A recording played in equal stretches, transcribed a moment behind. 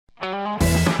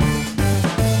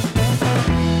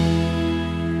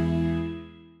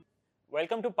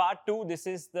welcome to part 2. This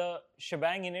is the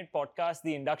Shebang In It podcast,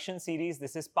 the induction series.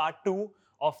 This is part 2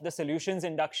 of the solutions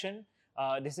induction.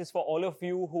 This is for all of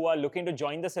you who are looking to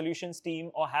join the solutions team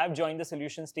or have joined the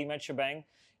solutions team at Shebang.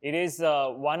 It is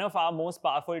one of our most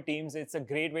powerful teams. It's a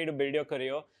great way to build your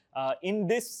career. In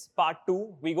this part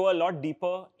 2, we go a lot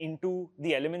deeper into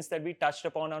the elements that we touched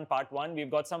upon on part 1. We've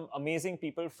got some amazing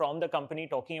people from the company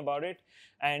talking about it.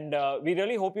 And we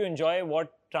really hope you enjoy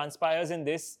what transpires in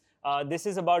this. This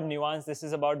is about nuance. This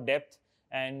is about depth.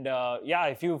 And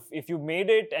if you've made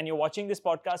it and you're watching this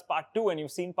podcast part 2 and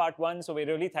you've seen part 1, so we're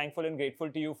really thankful and grateful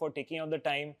to you for taking out the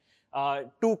time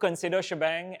to consider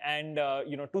Shebang and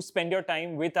to spend your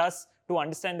time with us to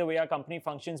understand the way our company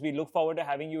functions. We look forward to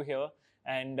having you here,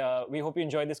 and we hope you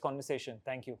enjoy this conversation.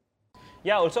 Thank you.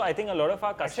 Yeah, also I think a lot of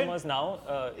our customers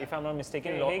now, if I'm not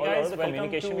mistaken, a lot of the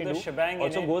communication we do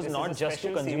also goes not just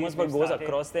to consumers but goes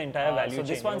across the entire value chain.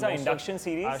 So this one's our induction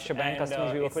series. Our Shebang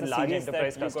customers, we work with large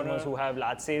enterprise customers who have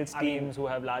large sales teams, who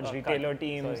have large retailer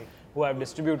teams, who have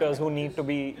distributors who need to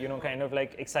be, kind of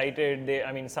like excited.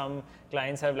 Some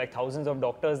clients have like thousands of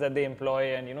doctors that they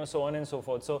employ and, so on and so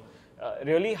forth. So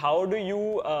really, how do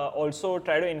you also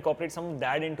try to incorporate some of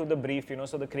that into the brief,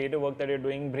 so the creative work that you're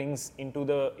doing brings into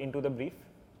the brief?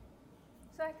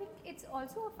 So I think it's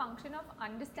also a function of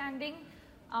understanding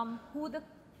who the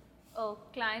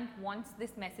client wants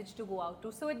this message to go out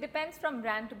to. So it depends from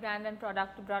brand to brand and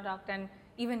product to product and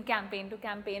even campaign to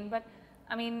campaign. But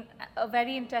I mean, a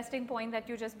very interesting point that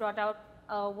you just brought out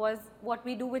was what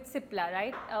we do with Cipla,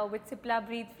 right? With Cipla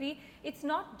Breathe Free, it's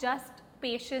not just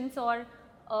patients or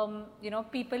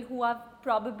people who have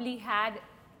probably had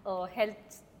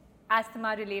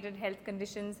asthma-related health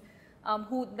conditions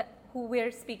who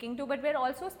we're speaking to, but we're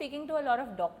also speaking to a lot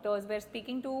of doctors. We're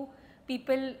speaking to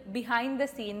people behind the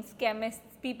scenes,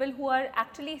 chemists, people who are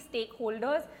actually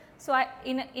stakeholders. So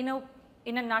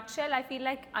in a nutshell, I feel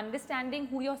like understanding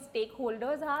who your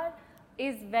stakeholders are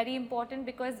is very important,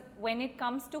 because when it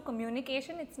comes to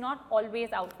communication, it's not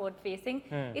always outward facing.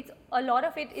 It's a lot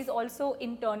of it is also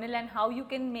internal, and how you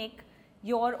can make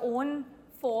your own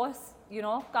force,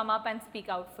 come up and speak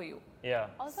out for you. Yeah.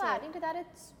 Also adding to that,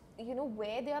 it's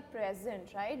where they are present,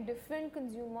 right? Different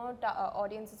consumer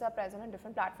audiences are present on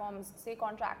different platforms. Say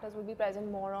contractors will be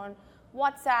present more on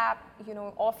WhatsApp,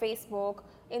 or Facebook.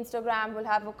 Instagram will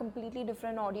have a completely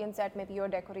different audience set, maybe your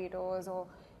decorators, or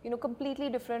completely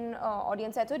different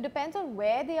audience set. So it depends on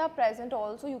where they are present.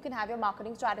 Also, you can have your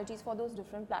marketing strategies for those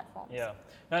different platforms. Yeah,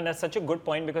 and that's such a good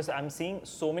point, because I'm seeing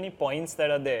so many points that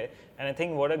are there, and I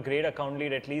think what a great account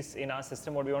lead, at least in our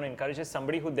system, what we want to encourage is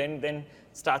somebody who then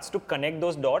starts to connect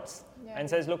those dots and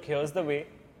says, look, here's the way.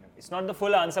 It's not the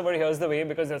full answer, but here's the way,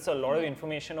 because that's a lot of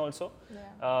information also.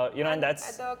 And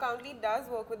that's... The account lead does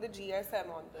work with the GSM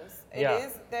on this.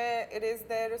 It is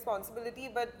their responsibility,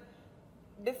 but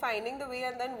defining the way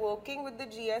and then working with the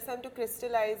GSM to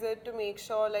crystallize it, to make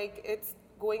sure like it's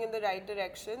going in the right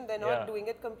direction. They're not doing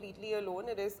it completely alone.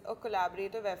 It is a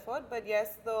collaborative effort, but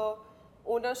yes, the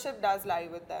ownership does lie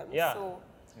with them. Yeah.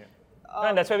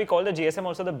 And that's why we call the GSM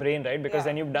also the brain, right? Because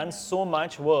then you've done so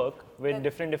much work with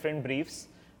different briefs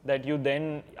that you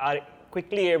then are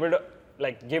quickly able to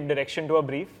like give direction to a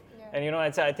brief. And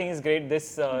I think it's great,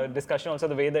 this discussion also,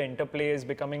 the way the interplay is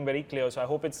becoming very clear. So I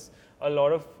hope it's a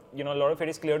lot of it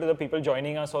is clear to the people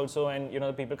joining us also, and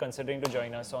the people considering to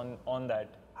join us on that.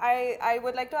 I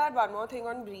would like to add one more thing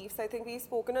on briefs. I think we've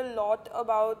spoken a lot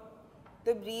about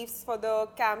the briefs for the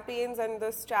campaigns and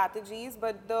the strategies,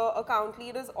 but the account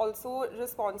lead is also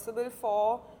responsible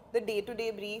for the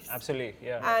day-to-day briefs. Absolutely,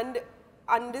 yeah. And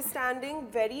understanding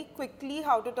very quickly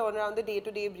how to turn around the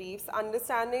day-to-day briefs,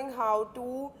 understanding how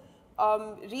to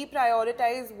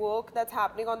reprioritize work that's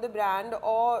happening on the brand,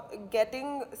 or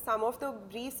getting some of the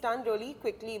briefs done really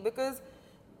quickly, because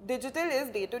digital is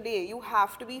day to day. You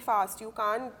have to be fast. You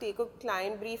can't take a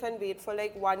client brief and wait for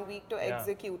like 1 week to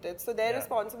execute it. So their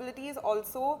responsibility is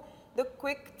also the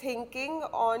quick thinking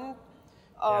on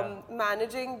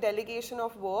managing delegation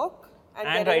of work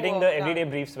and writing the everyday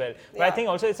briefs well. But I think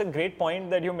also it's a great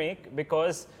point that you make,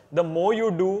 because the more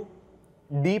you do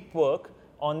deep work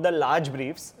on the large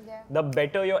briefs, the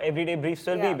better your everyday briefs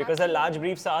will be, because the large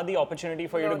briefs are the opportunity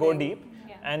for you to go deep.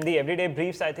 And the everyday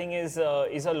briefs, I think, is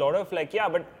a lot of like,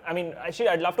 but I mean, actually,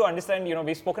 I'd love to understand,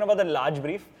 we've spoken about the large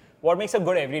brief. What makes a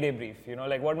good everyday brief?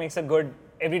 Like what makes a good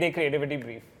everyday creativity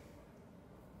brief?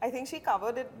 I think she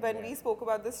covered it when we spoke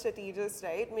about the strategist,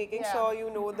 right? Making sure you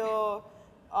know the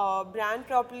brand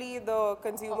properly, the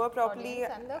consumer properly,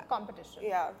 and the competition.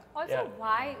 Also,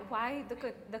 why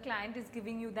the client is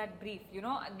giving you that brief?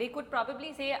 They could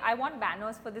probably say, I want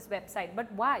banners for this website,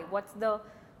 but why? What's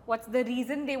what's the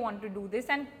reason they want to do this,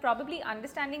 and probably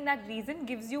understanding that reason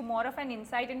gives you more of an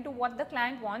insight into what the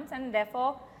client wants, and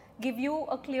therefore give you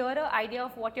a clearer idea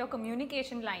of what your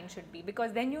communication line should be,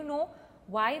 because then you know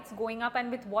why it's going up and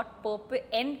with what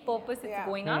end purpose it's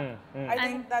going up. I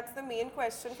think that's the main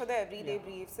question for the everyday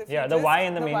briefs. If Yeah, you the just- why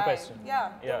and the main why. question. Yeah,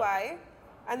 Yeah. the why.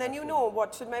 And then you know what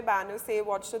should my banner say,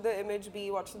 what should the image be,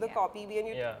 what should the copy be. And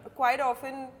you quite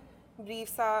often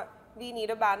briefs are, we need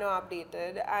a banner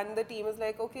updated, and the team is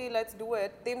like, okay, let's do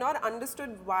it. They've not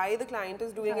understood why the client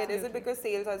is doing it. Is it because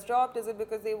sales has dropped? Is it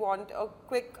because they want a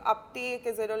quick uptake?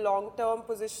 Is it a long-term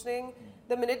positioning?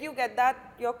 The minute you get that,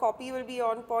 your copy will be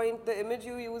on point, the image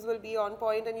you use will be on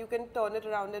point, and you can turn it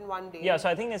around in one day. Yeah, so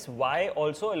I think it's why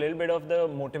also a little bit of the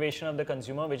motivation of the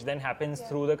consumer, which then happens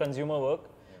through the consumer work,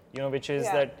 which is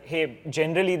that, hey,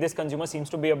 generally this consumer seems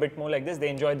to be a bit more like this. They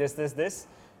enjoy this.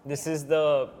 This is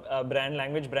the brand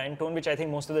language, brand tone, which I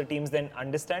think most of the teams then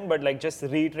understand, but like just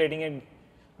reiterating it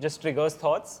just triggers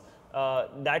thoughts.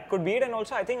 That could be it. And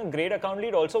also I think a great account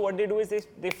lead, also what they do is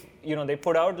they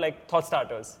put out like thought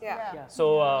starters.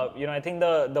 So, I think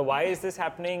the why is this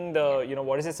happening,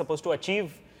 what is it supposed to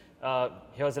achieve?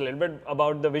 Here's a little bit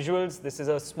about the visuals. This is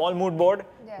a small mood board.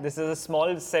 This is a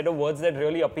small set of words that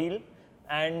really appeal.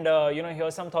 And,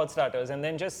 here's some thought starters. And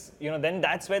then just, then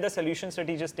that's where the solution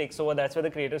strategist takes over. That's where the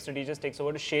creative strategist takes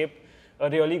over to shape a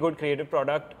really good creative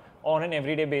product on an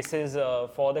everyday basis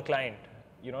for the client.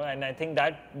 And I think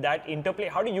that interplay,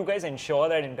 how do you guys ensure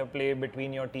that interplay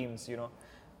between your teams,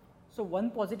 So one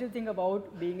positive thing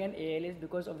about being an AL is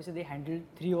because obviously they handle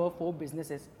 3 or 4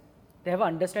 businesses. They have an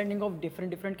understanding of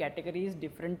different categories,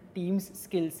 different teams'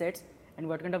 skill sets, and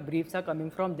what kind of briefs are coming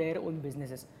from their own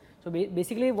businesses. So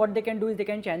basically what they can do is they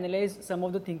can channelize some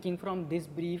of the thinking from this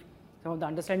brief, some of the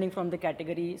understanding from the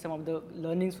category, some of the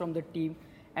learnings from the team,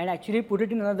 and actually put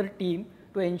it in another team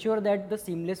to ensure that the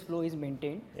seamless flow is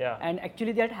maintained. And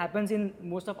actually that happens in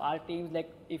most of our teams. Like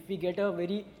if we get a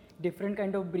very different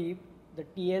kind of brief, the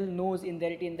TL knows in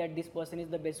their team that this person is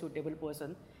the best suitable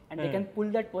person, and they can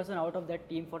pull that person out of that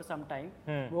team for some time,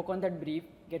 work on that brief,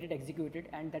 get it executed,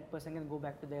 and that person can go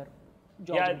back to their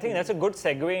job. Yeah, I think that's a good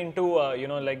segue into,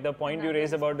 like the point you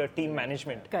raised about the team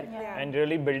management. Correct. And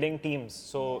really building teams.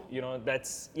 So,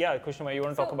 that's, Kushnuma, you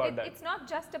want to talk about that? It's not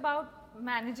just about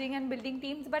managing and building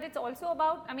teams, but it's also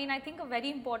about, I think a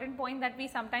very important point that we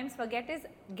sometimes forget is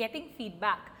getting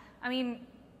feedback.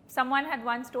 Someone had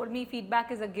once told me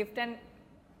feedback is a gift, and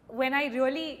when I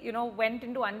really, went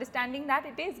into understanding that,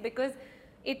 it is because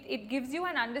it gives you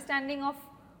an understanding of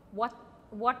what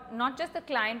not just the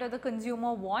client or the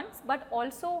consumer wants, but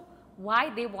also why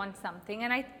they want something.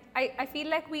 And I feel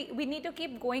like we need to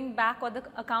keep going back, or the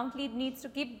account lead needs to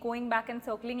keep going back and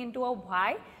circling into a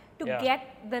why to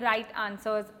get the right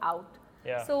answers out.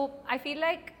 So I feel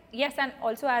like, yes, and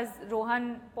also as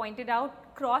Rohan pointed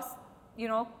out,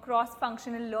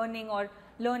 cross-functional learning or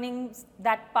learnings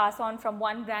that pass on from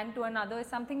one brand to another is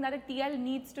something that a TL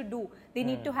needs to do. They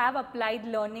need to have applied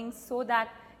learnings so that,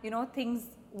 things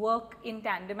work in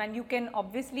tandem, and you can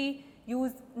obviously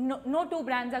use, no 2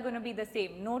 brands are going to be the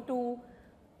same, no 2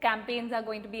 campaigns are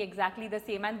going to be exactly the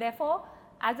same, and therefore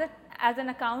as an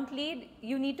account lead,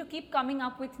 you need to keep coming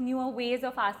up with newer ways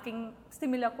of asking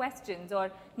similar questions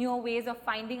or newer ways of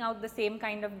finding out the same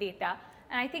kind of data.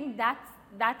 And I think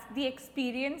that's the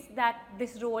experience that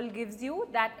this role gives you,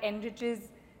 that enriches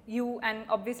you and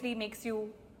obviously makes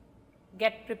you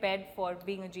get prepared for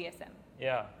being a GSM.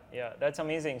 Yeah, that's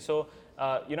amazing. So,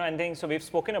 I think, so we've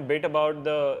spoken a bit about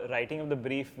the writing of the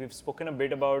brief. We've spoken a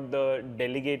bit about the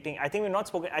delegating. I think we've not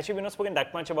spoken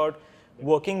that much about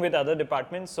working with other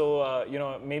departments. So,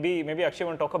 maybe Akshay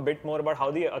want to talk a bit more about how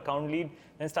the account lead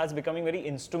then starts becoming very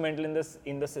instrumental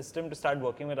in the system to start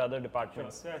working with other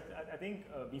departments. Sure. So I think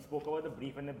we spoke about the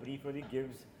brief, and the brief really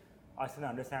gives us an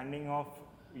understanding of,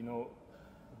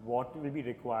 what will be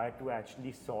required to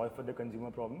actually solve for the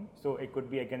consumer problem. So it could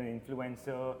be again an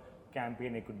influencer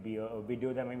campaign, it could be a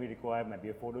video that may be required, might be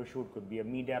a photo shoot, could be a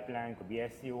media plan, could be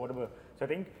SEO, whatever. So I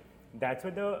think that's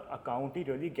where the account lead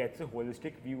really gets a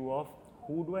holistic view of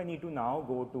who do I need to now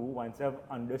go to once I've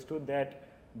understood that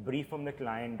brief from the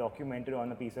client, documented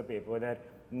on a piece of paper, that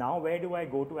now where do I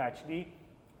go to actually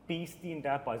piece the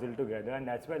entire puzzle together. And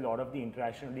that's where a lot of the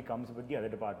interaction really comes with the other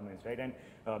departments, right? And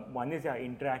one is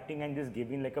interacting and just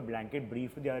giving like a blanket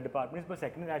brief to the other departments, but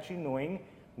second is actually knowing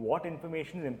what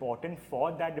information is important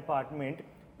for that department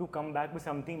to come back with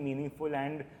something meaningful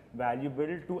and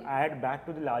valuable to add back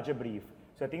to the larger brief.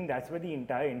 So I think that's where the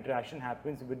entire interaction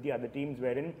happens with the other teams,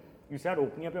 wherein you start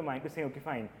opening up your mind to say, okay,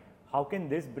 fine, how can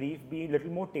this brief be a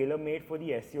little more tailor-made for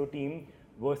the SEO team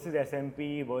versus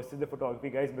SMP versus the photography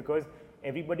guys? Because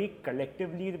everybody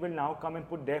collectively will now come and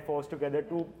put their force together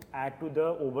to add to the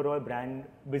overall brand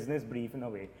business brief in a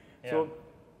way. So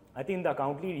I think the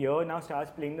account lead here now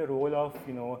starts playing the role of,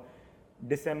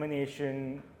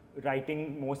 dissemination,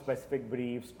 writing more specific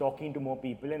briefs, talking to more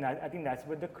people, and I think that's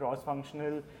where the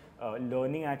cross-functional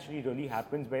learning actually really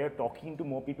happens, where you're talking to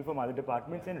more people from other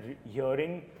departments and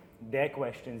hearing their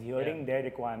questions, hearing their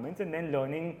requirements, and then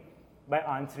learning by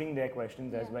answering their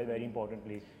questions as well, very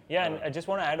importantly. Yeah, and I just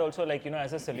want to add also, like,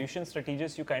 as a solution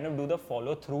strategist, you kind of do the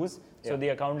follow-throughs. So the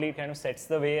account lead kind of sets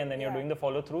the way, and then you're doing the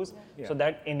follow-throughs. So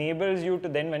that enables you to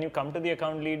then, when you come to the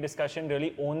account lead discussion,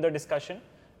 really own the discussion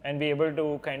and be able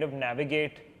to kind of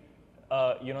navigate,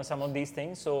 some of these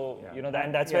things. So,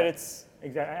 and that's where it's...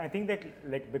 Exactly. I think that,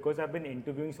 like, because I've been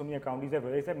interviewing so many account leads, I've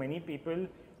realized that many people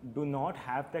do not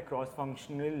have that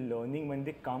cross-functional learning when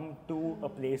they come to a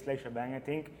place like Shebang. I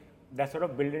think that's sort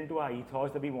of built into our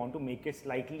ethos that we want to make it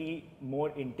slightly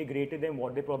more integrated than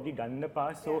what they've probably done in the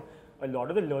past. So a lot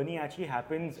of the learning actually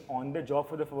happens on the job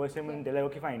for the first time, and they're like,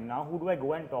 okay, fine, now who do I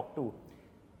go and talk to?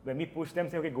 When we push them,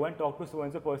 say, okay, go and talk to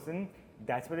so-and-so person,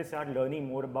 that's where they start learning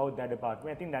more about that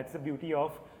department. I think that's the beauty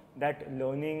of that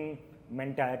learning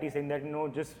mentality, saying that,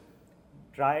 just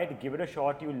try it, give it a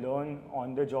shot, you learn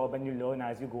on the job and you learn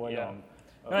as you go along.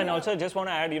 No, and also just want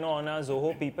to add, on our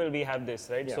Zoho people, we have this,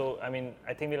 right? Yeah. So,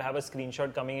 I think we'll have a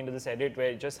screenshot coming into this edit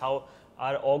where just how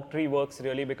our org tree works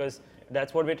really, because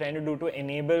that's what we're trying to do to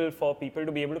enable for people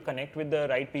to be able to connect with the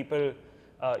right people.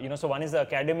 So one is the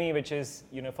academy, which is,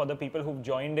 for the people who've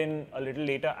joined in a little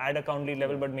later at account lead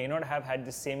level, but may not have had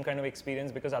the same kind of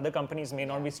experience because other companies may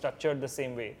not be structured the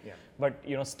same way. Yeah. But,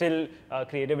 still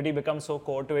creativity becomes so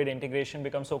core to it, integration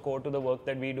becomes so core to the work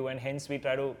that we do, and hence we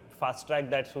try to fast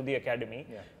track that through the academy.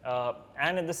 Yeah.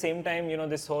 And at the same time,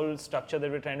 this whole structure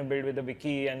that we're trying to build with the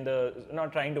wiki and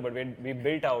not trying to, but we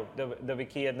built out the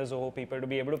wiki and the Zoho people to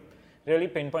be able to really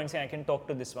pinpoint, saying I can talk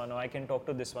to this one or I can talk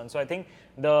to this one. So I think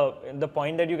the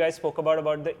point that you guys spoke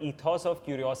about the ethos of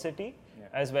curiosity,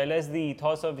 as well as the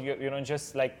ethos of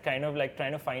just like kind of like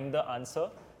trying to find the answer,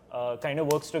 kind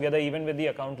of works together even with the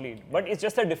account lead. But it's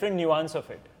just a different nuance of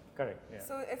it. Correct. Yeah.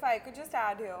 So if I could just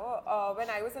add here, when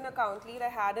I was an account lead, I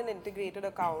had an integrated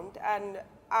account, and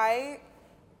I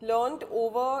learned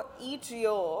over each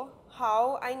year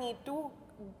how I need to,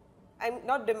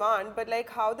 not demand, but like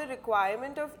how the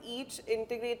requirement of each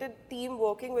integrated team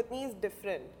working with me is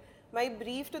different. My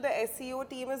brief to the SEO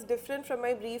team is different from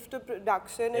my brief to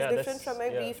production, is different from my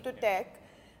brief to tech.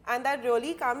 And that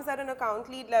really comes at an account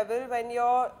lead level when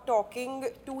you're talking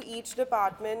to each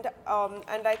department,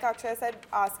 and like Akshay said,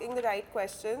 asking the right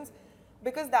questions,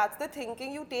 because that's the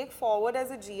thinking you take forward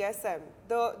as a GSM.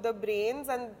 The brains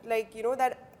and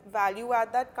that value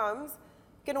add that comes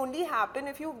can only happen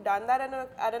if you've done that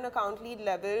at an account lead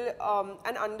level,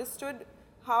 and understood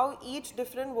how each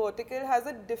different vertical has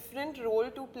a different role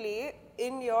to play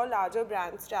in your larger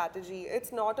brand strategy.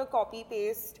 It's not a copy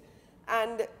paste,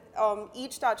 and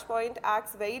each touch point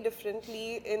acts very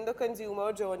differently in the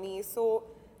consumer journey. So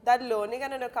that learning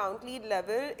at an account lead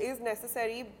level is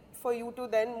necessary for you to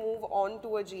then move on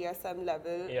to a GSM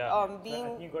level. Yeah. I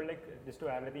think you got just to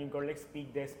add, I think you got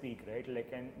speak their speak, right?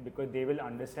 And because they will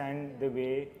understand the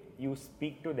way you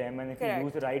speak to them, and if you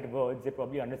use the right words, they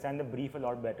probably understand the brief a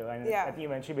lot better. And I think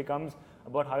eventually becomes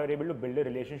about how you're able to build a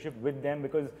relationship with them,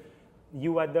 because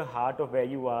you at the heart of where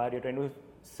you are, you're trying to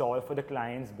solve for the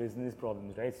client's business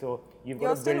problems, right? So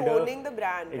you're still build owning the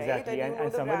brand, exactly, right?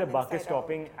 and some of the buck is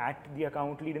stopping at the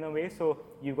account lead in a way. So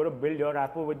you've got to build your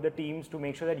rapport with the teams to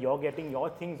make sure that you're getting your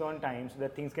things on time, so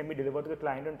that things can be delivered to the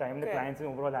client on time, and the client's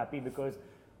overall happy, because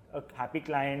a happy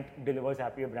client delivers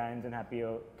happier brands and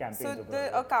happier campaigns. So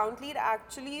the account lead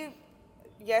actually,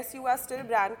 yes, you are still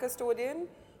brand custodian,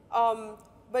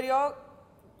 but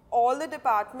all the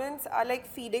departments are like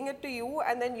feeding it to you,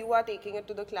 and then you are taking it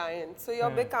to the client. So you're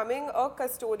becoming a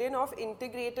custodian of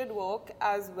integrated work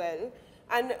as well.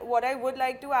 And what I would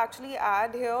like to actually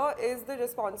add here is the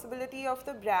responsibility of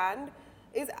the brand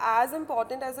is as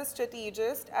important as a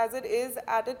strategist, as it is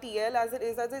at a TL, as it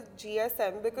is as a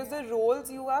GSM, because the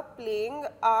roles you are playing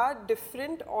are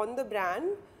different on the brand.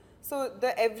 So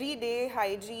the everyday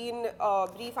hygiene,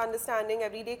 brief understanding,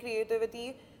 everyday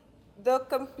creativity, the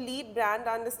complete brand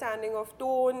understanding of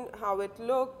tone, how it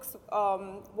looks,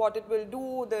 what it will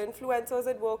do, the influencers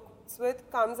it works with,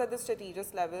 comes at the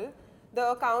strategist level.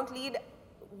 The account lead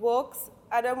works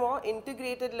at a more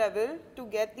integrated level to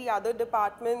get the other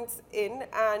departments in,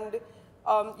 and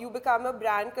you become a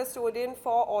brand custodian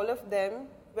for all of them,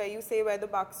 where you say where the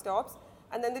buck stops.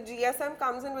 And then the GSM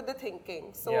comes in with the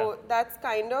thinking. So that's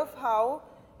kind of how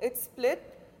it's split.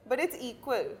 But it's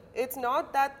equal. It's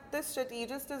not that the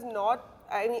strategist is not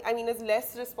I mean, is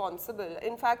less responsible.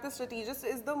 In fact, the strategist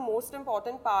is the most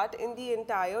important part in the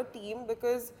entire team,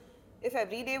 because if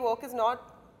everyday work is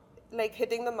not like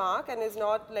hitting the mark and is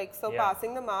not like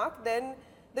surpassing the mark, then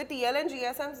the TL and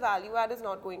GSM's value add is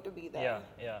not going to be there.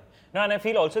 Yeah. No, and I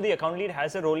feel also the account lead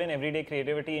has a role in everyday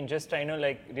creativity in just trying to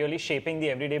like really shaping the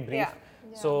everyday brief.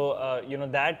 So, you know,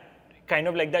 that kind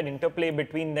of like that interplay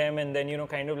between them, and then, you know,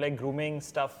 kind of like grooming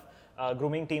stuff,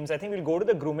 grooming teams. I think we'll go to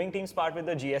the grooming teams part with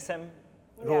the GSM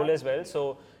role as well.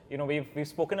 So, you know, we've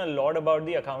spoken a lot about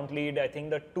the account lead. I think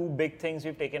the two big things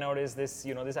we've taken out is this,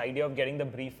 you know, this idea of getting the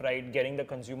brief right, getting the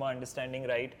consumer understanding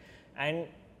right, and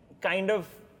kind of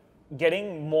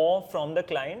getting more from the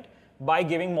client by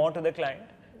giving more to the client.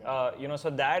 You know, so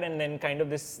that, and then kind of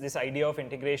this idea of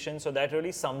integration. So that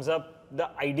really sums up the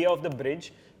idea of the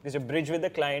bridge. There's a bridge with the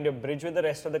client, a bridge with the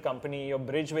rest of the company, a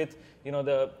bridge with, you know,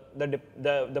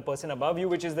 the person above you,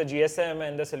 which is the GSM,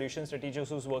 and the solution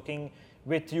strategist who's working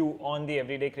with you on the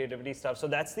everyday creativity stuff. So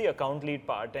that's the account lead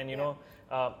part. And, you know,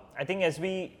 I think as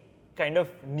we kind of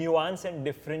nuance and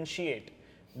differentiate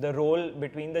the role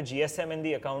between the GSM and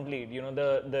the account lead, you know,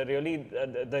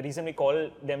 the reason we call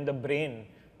them the brain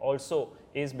also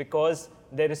is because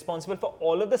they're responsible for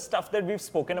all of the stuff that we've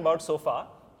spoken about so far,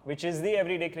 which is the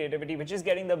everyday creativity, which is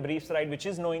getting the briefs right, which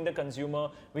is knowing the consumer,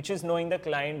 which is knowing the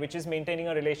client, which is maintaining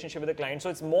a relationship with the client. So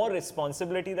it's more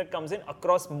responsibility that comes in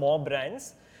across more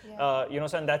brands, you know,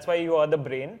 so, and that's why you are the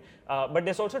brain. But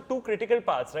there's also two critical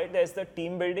parts, right? There's the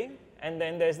team building, and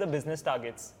then there's the business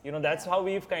targets. You know, that's how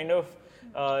we've kind of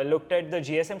looked at the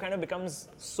GSM kind of becomes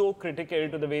so critical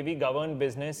to the way we govern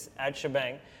business at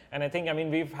Shebang. And I think, I mean,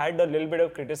 we've had a little bit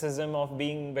of criticism of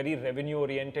being very revenue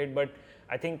oriented, but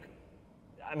I think,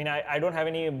 I mean, I don't have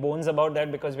any bones about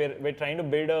that, because we're trying to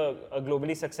build a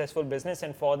globally successful business,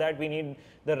 and for that we need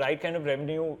the right kind of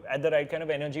revenue at the right kind of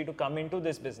energy to come into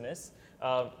this business.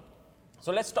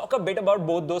 So let's talk a bit about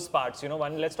both those parts. You know,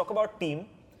 one, let's talk about team,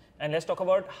 and let's talk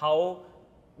about how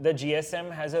the GSM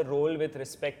has a role with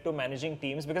respect to managing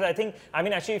teams. Because I think, I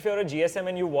mean, actually, if you're a GSM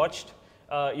and you watched,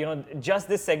 you know, just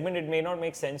this segment, it may not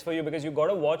make sense for you, because you got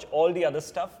to watch all the other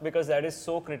stuff, because that is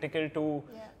so critical to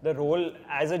the role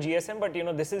as a GSM. But, you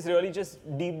know, this is really just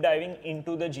deep diving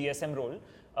into the GSM role.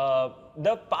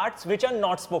 The parts which are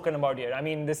not spoken about here. I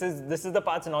mean, this is the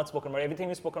parts not spoken about. Everything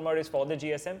we've spoken about is for the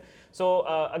GSM. So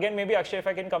again, maybe Akshay, if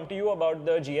I can come to you about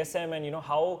the GSM, and, you know,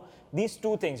 how these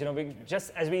two things, you know, we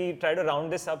just as we try to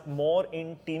round this up more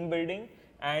in team building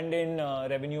and in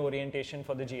revenue orientation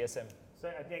for the GSM. So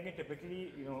I think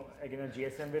typically, you know, again, a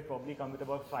GSM will probably come with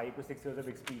about 5 to 6 years of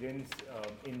experience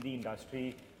in the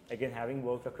industry. Again, having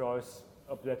worked across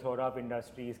a plethora of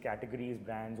industries, categories,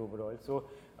 brands overall. So,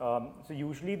 so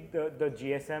usually the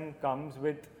GSM comes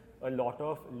with a lot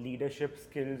of leadership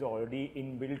skills already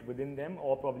inbuilt within them,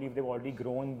 or probably if they've already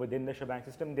grown within the Shebang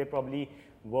system, they probably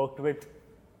worked with,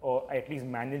 or at least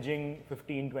managing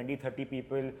 15, 20, 30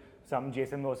 people. Some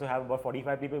GSM also have about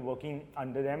 45 people working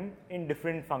under them in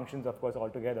different functions, of course,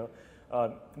 altogether.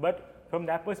 But from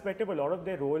that perspective, a lot of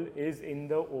their role is in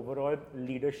the overall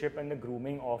leadership and the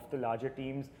grooming of the larger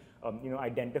teams, you know,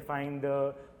 identifying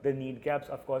the need gaps,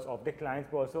 of course, of the clients,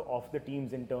 but also of the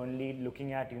teams internally,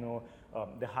 looking at, you know,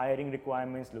 the hiring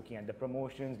requirements, looking at the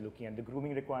promotions, looking at the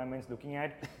grooming requirements, looking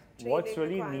at what's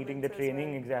really needing the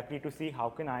training exactly, to see how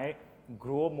can I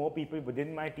grow more people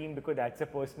within my team, because that's a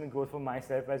personal growth for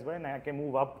myself as well, and I can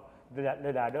move up the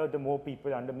ladder, the more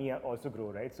people under me also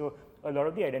grow, right? So a lot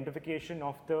of the identification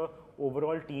of the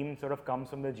overall team sort of comes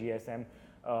from the GSM.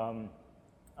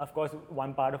 Of course,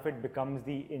 one part of it becomes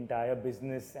the entire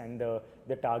business and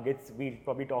the targets. We'll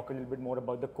probably talk a little bit more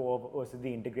about the core versus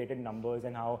the integrated numbers,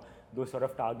 and how those sort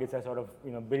of targets are sort of,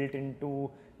 you know, built into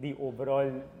the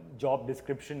overall job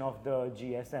description of the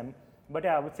GSM. But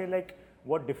I would say, like,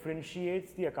 what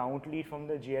differentiates the account lead from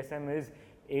the GSM is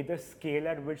the scale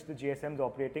at which the GSM is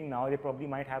operating. Now they probably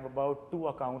might have about 2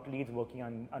 account leads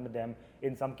working under them.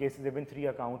 In some cases, even 3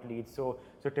 account leads. So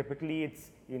typically it's,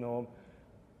 you know,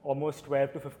 almost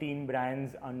 12 to 15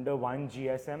 brands under one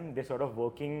GSM. They're sort of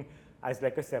working as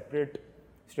like a separate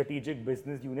strategic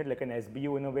business unit, like an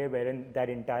SBU in a way, wherein that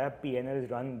entire P&L is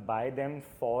run by them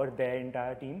for their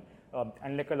entire team.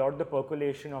 And like a lot of the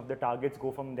percolation of the targets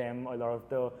go from them, a lot of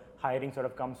the hiring sort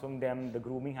of comes from them, the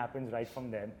grooming happens right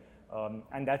from them.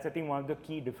 And that's, I think, one of the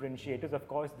key differentiators. Of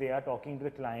course, they are talking to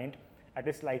the client at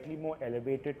a slightly more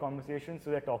elevated conversation.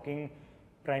 So they're talking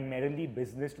primarily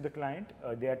business to the client.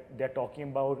 They're talking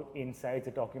about insights,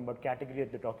 they're talking about categories,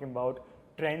 they're talking about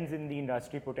trends in the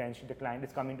industry potential. The client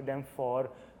is coming to them for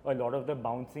a lot of the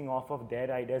bouncing off of their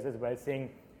ideas as well, saying,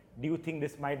 do you think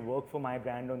this might work for my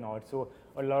brand or not? So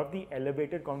a lot of the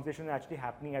elevated conversations are actually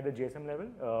happening at the GSM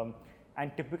level.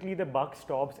 And typically the buck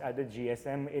stops at the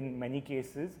GSM in many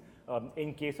cases,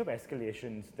 in case of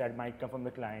escalations that might come from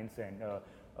the clients end.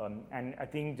 And I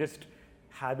think just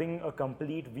having a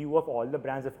complete view of all the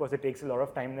brands, of course it takes a lot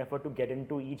of time and effort to get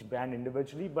into each brand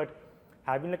individually, but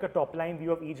having like a top line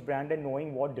view of each brand and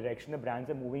knowing what direction the brands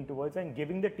are moving towards and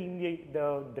giving the team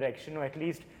the direction, or at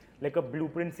least like a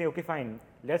blueprint, say, okay, fine,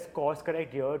 let's course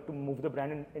correct here to move the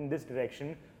brand in this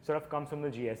direction, sort of comes from the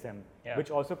GSM,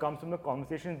 which also comes from the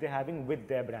conversations they're having with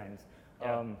their brands.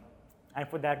 And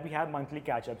for that, we have monthly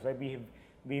catch-ups, right?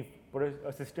 We've put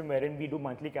a system wherein we do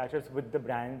monthly catch-ups with the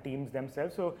brand teams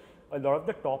themselves. So a lot of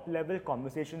the top-level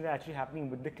conversations are actually happening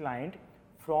with the client.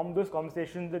 From those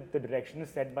conversations, the direction is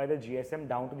set by the GSM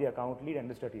down to the account lead and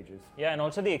the strategist. Yeah, and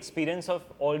also the experience of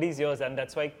all these years, and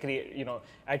that's why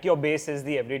at your base is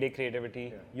the everyday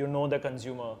creativity. You know the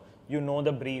consumer, you know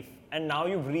the brief, and now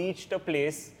you've reached a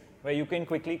place where you can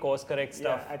quickly course correct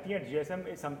stuff. Yeah, I think at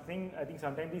GSM is something, I think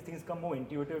sometimes these things come more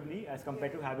intuitively as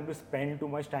compared to having to spend too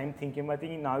much time thinking. I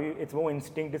think now it's more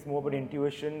instinct, it's more about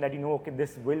intuition that okay,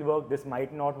 this will work, this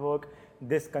might not work,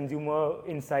 this consumer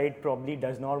insight probably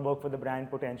does not work for the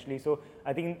brand potentially. So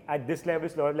I think at this level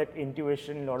it's a lot of like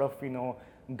intuition, a lot of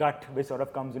gut which sort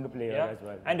of comes into play here as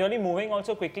well. And really moving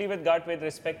also quickly with gut with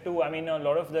respect to, a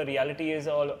lot of the reality is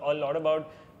a lot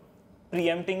about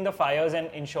preempting the fires and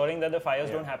ensuring that the fires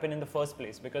don't happen in the first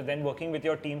place, because then working with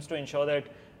your teams to ensure that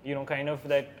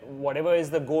that whatever is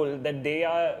the goal, that they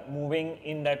are moving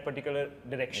in that particular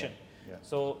direction.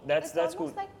 So that's cool. It's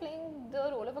almost like playing the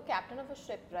role of a captain of a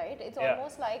ship, right? It's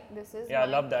almost like this is I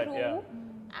love my that. crew,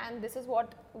 and this is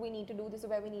what we need to do, this is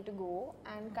where we need to go,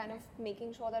 and kind of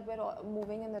making sure that we're all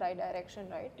moving in the right direction,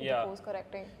 right? With the course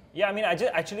correcting. Yeah,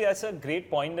 actually that's a great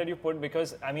point that you put,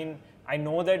 because I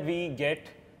know that we get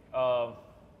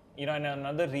and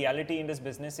another reality in this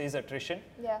business is attrition.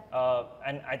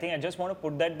 And I think I just want to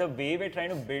put that the way we're trying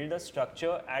to build a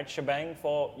structure at Shebang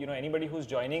for anybody who's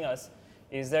joining us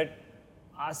is that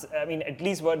at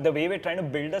least the way we're trying to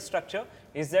build a structure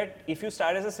is that if you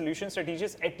start as a solution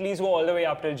strategist, at least go all the way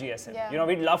up till GSM.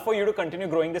 We'd love for you to continue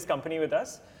growing this company with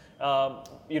us.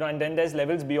 And then there's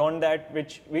levels beyond that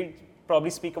which we probably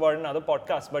speak about in another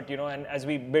podcast, but and as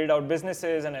we build out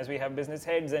businesses and as we have business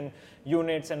heads and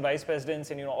units and vice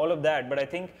presidents and all of that, but I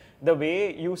think the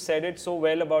way you said it so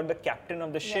well about the captain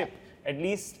of the ship, at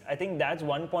least I think that's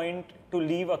one point to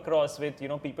leave across with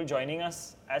people joining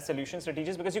us as solution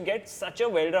strategists, because you get such a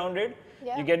well-rounded,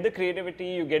 you get the creativity,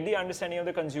 you get the understanding of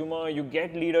the consumer, you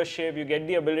get leadership, you get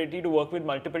the ability to work with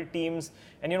multiple teams,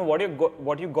 and what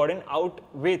you've gotten out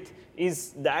with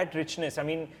is that richness.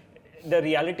 The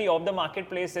reality of the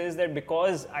marketplace is that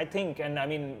because I think, and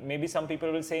maybe some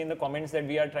people will say in the comments that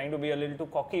we are trying to be a little too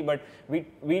cocky, but we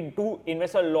do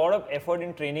invest a lot of effort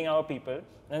in training our people.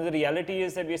 And the reality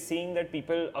is that we're seeing that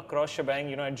people across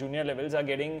Shebang, at junior levels are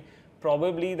getting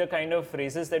probably the kind of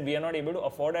raises that we are not able to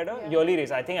afford at a yearly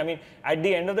raise. I think, at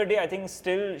the end of the day, I think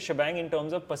still Shebang in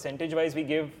terms of percentage wise, we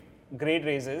give great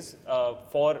raises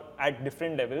at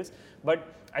different levels. But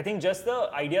I think just the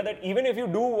idea that even if you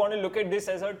do want to look at this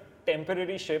as a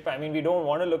temporary ship, we don't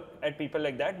want to look at people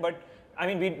like that, but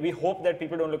we hope that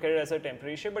people don't look at it as a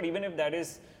temporary ship, but even if that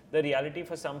is the reality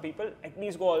for some people, at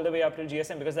least go all the way up till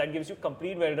GSM, because that gives you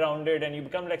complete well-rounded and you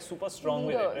become like super strong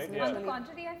with it, right? On the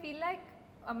contrary, I feel like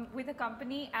with a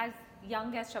company as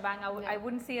young as Shebang, I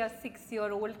wouldn't say a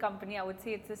 6-year-old company, I would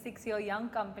say it's a 6-year young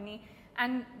company,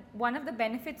 and one of the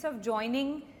benefits of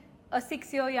joining a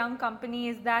 6-year young company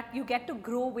is that you get to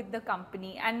grow with the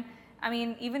company. And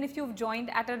even if you've joined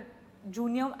at the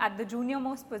junior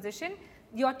most position,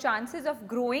 your chances of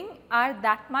growing are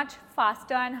that much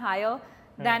faster and higher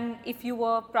than if you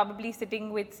were probably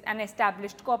sitting with an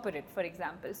established corporate, for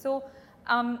example. So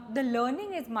the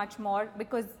learning is much more,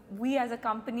 because we as a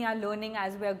company are learning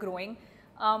as we're growing.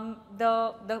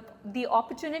 The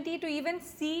opportunity to even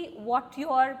see what you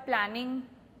are planning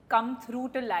come through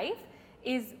to life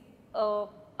is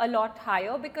a lot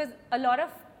higher, because a lot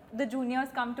of the juniors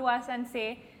come to us and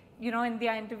say, in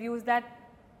their interviews that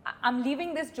I'm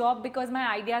leaving this job because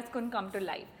my ideas couldn't come to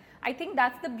life. I think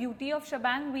that's the beauty of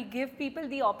Shebang. We give people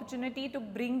the opportunity to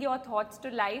bring your thoughts to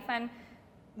life, and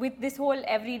with this whole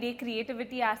everyday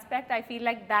creativity aspect, I feel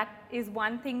like that is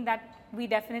one thing that we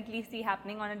definitely see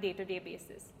happening on a day-to-day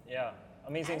basis. Yeah.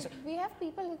 Amazing. And we have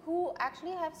people who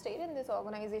actually have stayed in this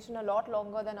organization a lot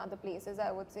longer than other places,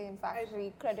 I would say. In fact,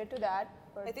 we credit to that.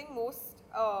 But I think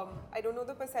I don't know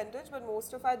the percentage, but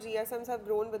most of our GSMs have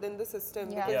grown within the system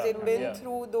because they've been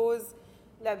through those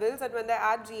levels, and when they're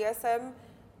at GSM,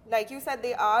 like you said,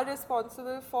 they are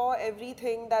responsible for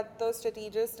everything that the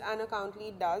strategist and account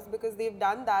lead does, because they've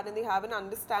done that and they have an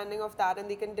understanding of that and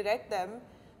they can direct them.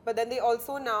 but then they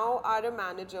also now are a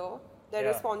manager. They're Yeah.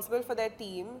 responsible for their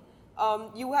team.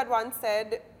 You had once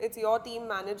said it's your team,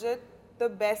 manage it the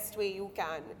best way you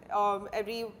can.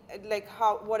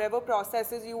 Whatever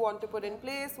processes you want to put in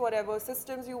place, whatever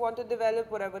systems you want to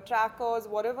develop, whatever trackers,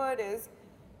 whatever it is,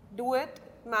 do it.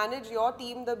 Manage your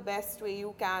team the best way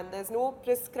you can. There's no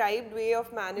prescribed way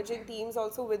of managing teams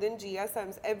also within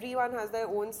GSMs. Everyone has their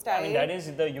own style. I mean, that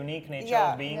is the unique nature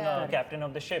Yeah. of being a captain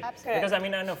of the ship. Absolutely. Because I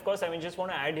mean, and of course, I mean, just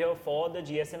want to add here for the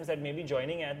GSMs that may be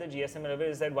joining at the GSM level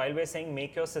is that while we're saying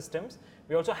make your systems,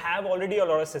 we also have already a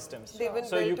lot of systems. They've been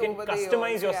So you built can over the customize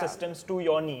years, your yeah. systems to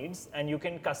your needs, and you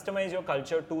can customize your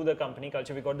culture to the company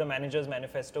culture. We got the manager's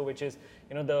manifesto, which is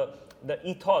the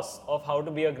ethos of how to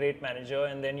be a great manager,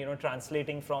 and then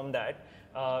translating from that.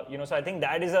 So I think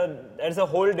that is a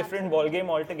whole different ballgame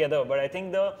altogether. But I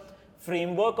think the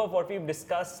framework of what we've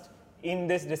discussed in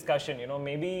this discussion,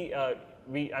 maybe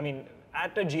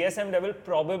at a GSM level,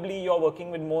 probably you're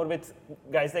working with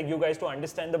guys like you guys to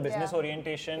understand the business Yeah.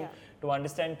 orientation, Yeah. to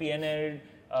understand P&L.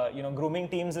 Grooming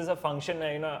teams is a function.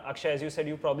 Akshay, as you said,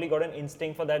 you probably got an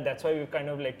instinct for that. That's why we've kind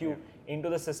of let you into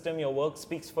the system. Your work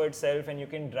speaks for itself, and you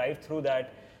can drive through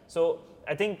that. So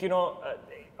I think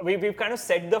we've kind of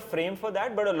set the frame for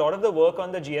that. But a lot of the work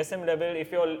on the GSM level,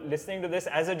 if you're listening to this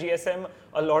as a GSM,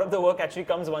 a lot of the work actually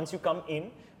comes once you come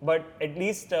in. But at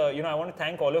least I want to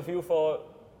thank all of you for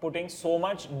putting so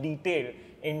much detail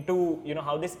into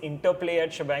how this interplay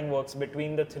at Shebang works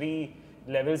between the three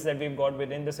levels that we've got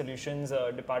within the solutions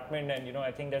department, and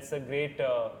I think that's a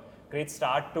great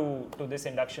start to this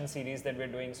induction series that we're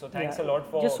doing. So thanks a lot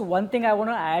for Just one thing I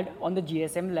want to add on the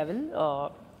GSM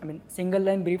level. Single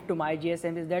line brief to my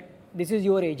GSM is that this is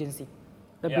your agency.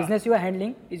 The Yeah. business you are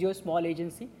handling is your small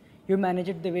agency. You manage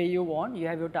it the way you want. You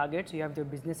have your targets, you have your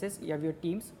businesses, you have your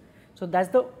teams. So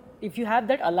if you have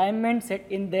that alignment set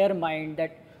in their mind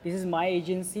that this is my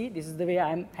agency, this is the way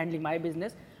I'm handling my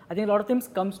business, I think a lot of things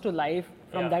comes to life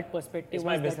from Yeah. that perspective. it's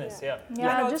my once that- business. Yeah. and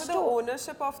Yeah, also just the to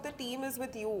ownership of the team is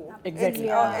with you. Exactly.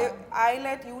 I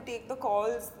let you take the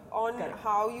calls on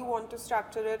how you want to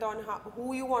structure it, on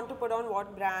who you want to put on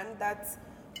what brand. That's,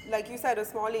 like you said, a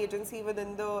small agency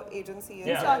within the agency. Yeah. It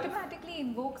itself. automatically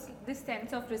invokes this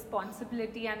sense of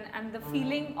responsibility and the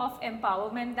feeling of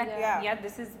empowerment that Yeah.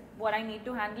 this is what I need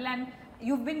to handle, and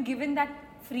you've been given that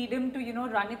freedom to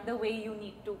run it the way you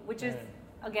need to, which is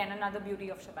again another beauty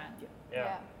of Shebang.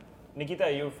 Yeah.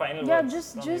 Nikita, you final Yeah, words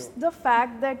just from just you. the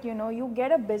fact that you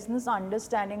get a business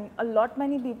understanding.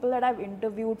 Many people that I've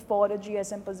interviewed for a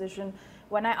GSM position,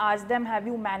 when I ask them, have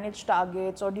you managed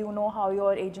targets or do you know how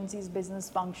your agency's business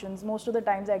functions, most of the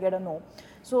times I get a no.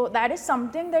 So that is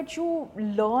something that you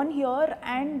learn here,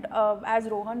 and as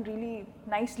Rohan really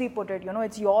nicely put it,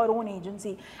 it's your own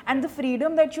agency, and the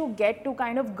freedom that you get to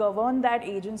kind of govern that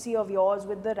agency of yours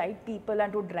with the right people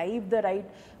and to drive the right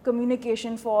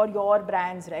communication for your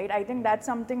brands, right? I think that's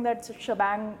something that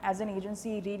Shebang as an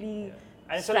agency really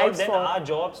And it's a lot strives then for. our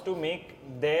jobs to make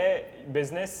their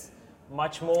business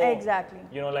much more Exactly.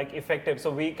 effective.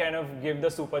 So we kind of give the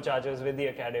superchargers with the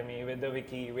academy, with the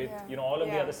wiki, with all of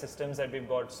the Yeah. other systems that we've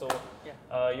got. So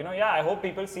I hope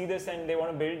people see this and they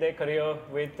want to build their career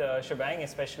with Shebang,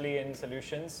 especially in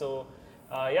solutions. So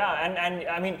and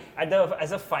I mean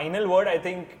as a final word, I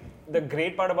think the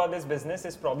great part about this business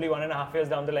is probably 1.5 years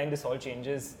down the line this all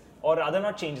changes, or rather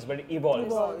not changes but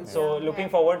evolves. So looking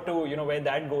forward to where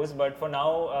that goes. But for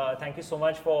now, thank you so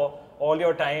much for all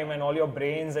your time and all your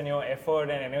brains and your effort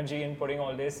and energy in putting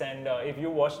all this. And if you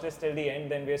watched this till the end,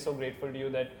 then we're so grateful to you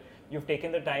that you've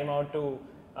taken the time out to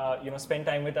spend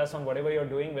time with us on whatever you're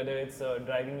doing, whether it's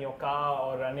driving your car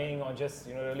or running or just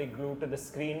really glued to the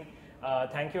screen.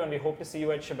 Thank you, and we hope to see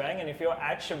you at Shebang. And if you're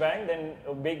at Shebang, then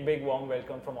a big warm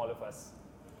welcome from all of us.